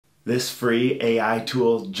This free AI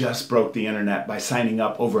tool just broke the internet by signing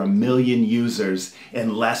up over 1 million users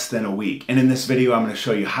in less than a week. And in this video, I'm going to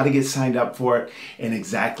show you how to get signed up for it and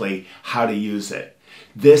exactly how to use it.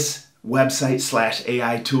 This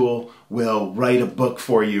website/AI tool will write a book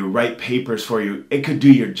for you, write papers for you. It could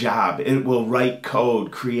do your job. It will write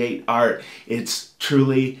code, create art. It's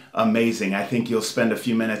truly amazing. I think you'll spend a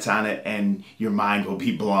few minutes on it and your mind will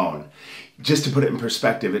be blown. Just to put it in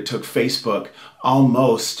perspective, it took Facebook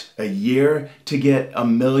almost a year to get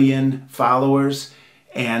 1 million followers,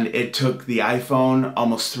 and it took the iPhone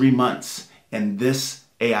almost 3 months. And this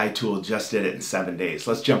AI tool just did it in 7 days.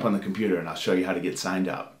 Let's jump on the computer and I'll show you how to get signed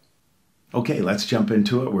up. Okay, let's jump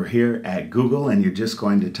into it. We're here at Google and you're just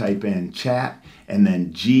going to type in chat and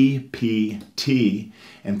then GPT.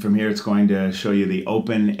 And from here it's going to show you the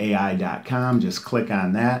openai.com. Just click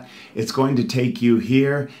on that. It's going to take you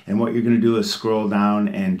here and what you're going to do is scroll down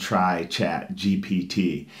and try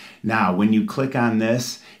ChatGPT. Now, when you click on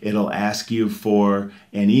this, it'll ask you for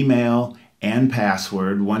an email and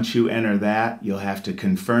password. Once you enter that, you'll have to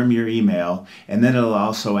confirm your email, and then it'll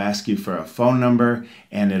also ask you for a phone number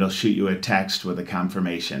and it'll shoot you a text with a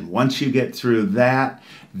confirmation. Once you get through that,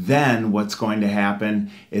 then what's going to happen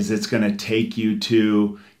is it's going to take you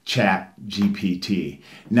to ChatGPT.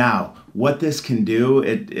 Now, what this can do,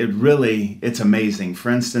 it's amazing. For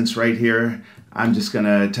instance, right here, I'm just going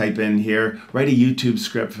to type in here, write a YouTube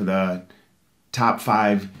script for the top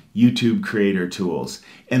 5 YouTube creator tools.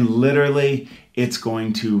 And literally, it's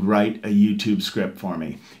going to write a YouTube script for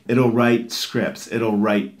me. It'll write scripts, it'll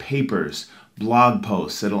write papers, blog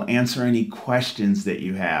posts, it'll answer any questions that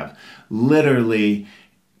you have. Literally,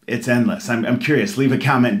 it's endless. I'm curious, leave a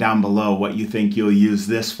comment down below what you think you'll use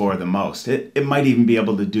this for the most. It might even be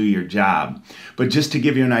able to do your job. But just to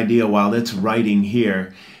give you an idea, while it's writing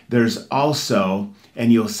here, there's also,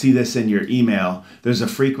 and you'll see this in your email, there's a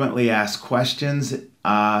frequently asked questions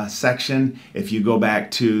section. If you go back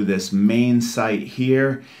to this main site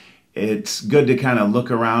here, it's good to kind of look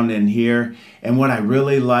around in here. And what I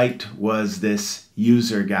really liked was this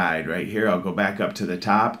user guide right here. I'll go back up to the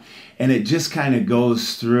top and it just kind of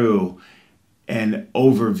goes through an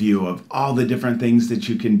overview of all the different things that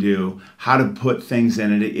you can do, how to put things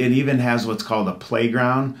in it. It even has what's called a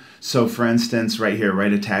playground. So for instance, right here,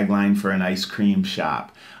 write a tagline for an ice cream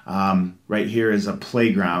shop. Right here is a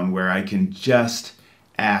playground where I can just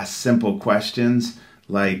ask simple questions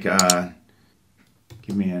like,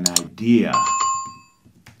 give me an idea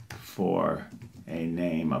for a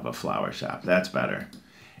name of a flower shop. That's better.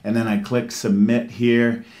 And then I click submit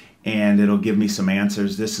here and it'll give me some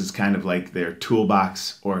answers. This is kind of like their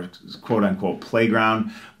toolbox or quote unquote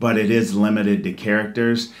playground, but it is limited to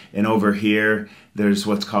characters. And over here, there's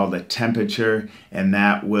what's called a temperature, and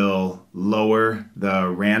that will lower the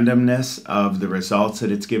randomness of the results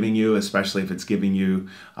that it's giving you, especially if it's giving you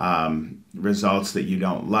results that you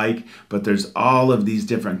don't like. But there's all of these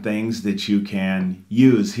different things that you can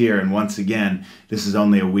use here. And once again, this is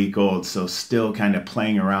only a week old, so still kind of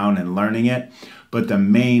playing around and learning it. But the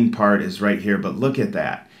main part is right here. But look at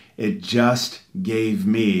that. It just gave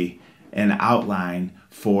me an outline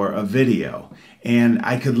for a video. And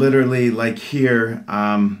I could literally, like here,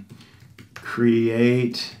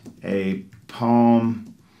 create a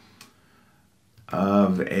poem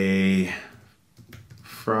of a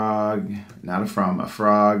frog, a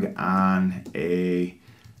frog on a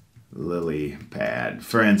lily pad,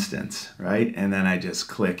 for instance, right? And then I just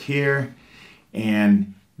click here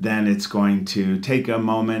and then it's going to take a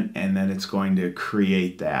moment and then it's going to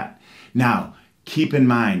create that. Now, keep in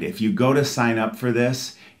mind, if you go to sign up for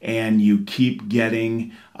this and you keep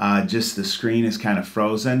getting just the screen is kind of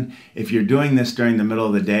frozen, if you're doing this during the middle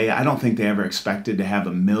of the day, I don't think they ever expected to have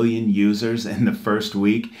 1 million users in the first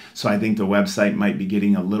week. So I think the website might be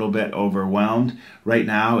getting a little bit overwhelmed. Right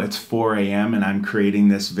now it's 4 a.m. and I'm creating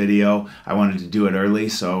this video. I wanted to do it early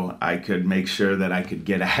so I could make sure that I could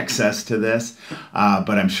get access to this, but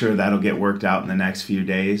I'm sure that'll get worked out in the next few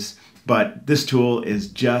days. But this tool is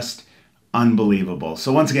just unbelievable.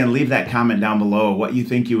 So once again, leave that comment down below what you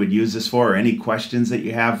think you would use this for or any questions that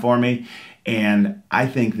you have for me. And I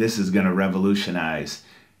think this is going to revolutionize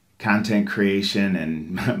content creation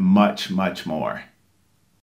and much, much more.